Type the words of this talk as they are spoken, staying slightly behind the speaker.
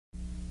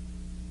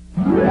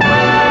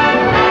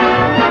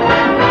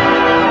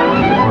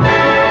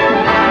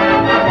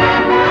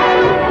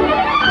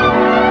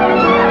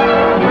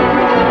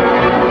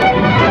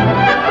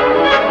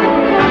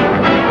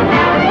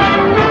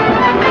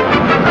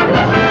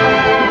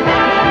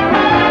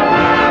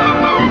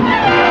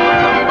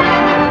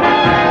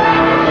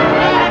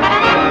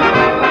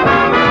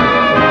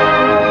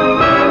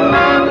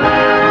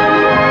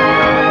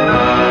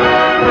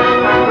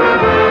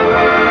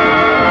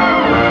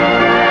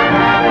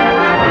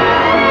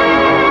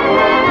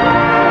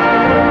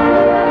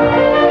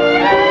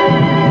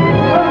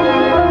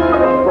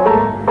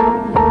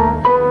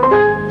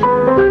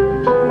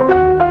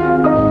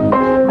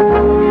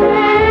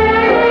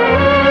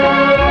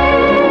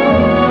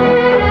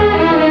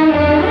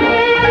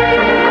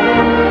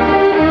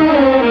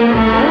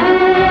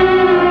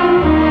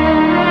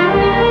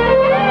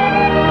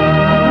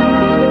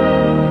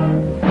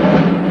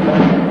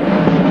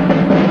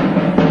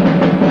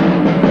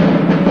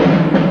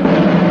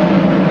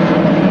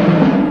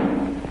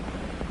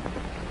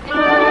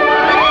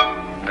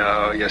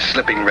is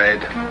slipping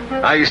red.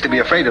 I used to be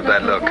afraid of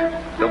that look.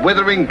 The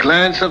withering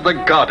glance of the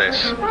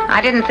goddess.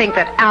 I didn't think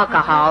that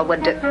alcohol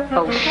would do...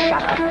 Oh,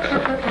 shut up.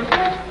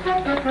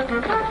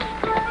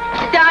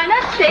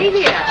 Dinah, stay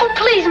here. Oh,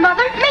 please,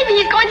 Mother. Maybe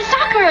he's going to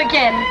soccer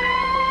again.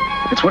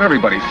 It's what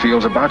everybody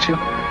feels about you.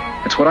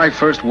 It's what I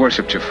first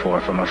worshipped you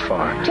for from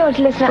afar. George,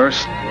 listen.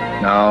 First,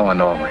 now,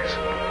 and always.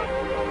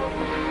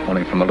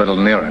 Only from a little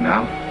nearer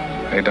now.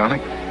 Hey,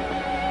 darling?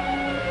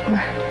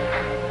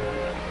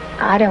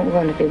 I don't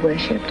want to be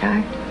worshipped.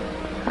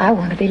 I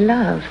want to be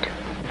loved.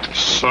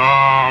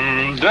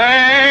 Someday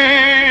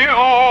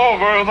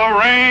over the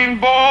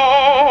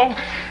rainbow,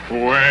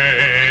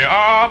 way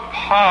up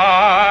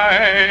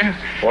high.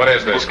 What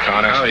is this,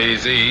 Connor? Oh,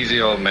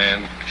 easy, old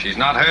man. She's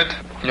not hurt?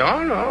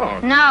 No.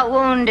 Not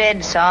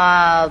wounded,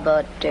 Saul,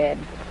 but dead.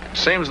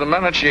 Seems the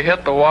minute she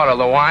hit the water,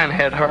 the wine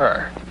hit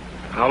her.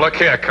 Now, look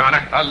here,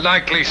 Connor. A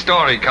likely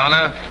story,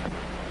 Connor.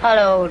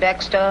 Hello,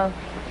 Dexter.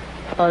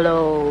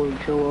 Hello,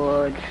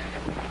 George.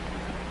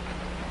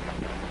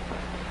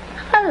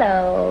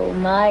 Hello,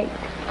 Mike.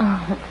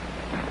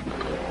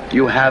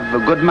 You have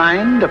a good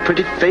mind, a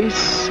pretty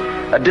face,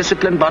 a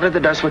disciplined body that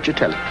does what you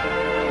tell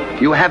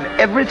it. You have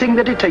everything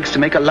that it takes to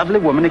make a lovely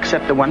woman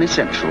except the one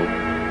essential,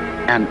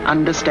 an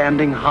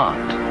understanding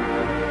heart.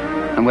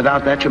 And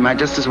without that, you might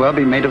just as well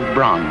be made of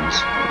bronze.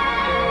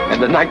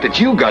 And the night that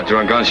you got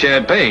drunk on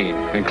champagne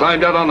and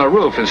climbed out on the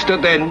roof and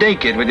stood there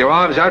naked with your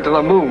arms out to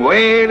the moon,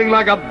 wailing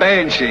like a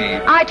banshee.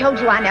 I told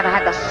you I never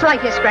had the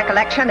slightest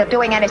recollection of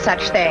doing any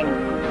such thing.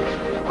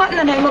 What in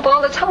the name of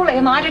all that's holy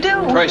am I to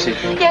do? Tracy.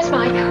 Yes,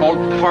 Mike. Old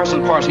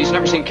Parson Parsi, he's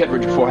never seen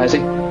Kittredge before, has he?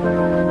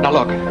 Now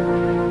look,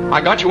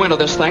 I got you into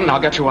this thing, and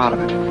I'll get you out of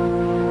it.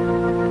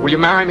 Will you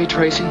marry me,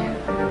 Tracy?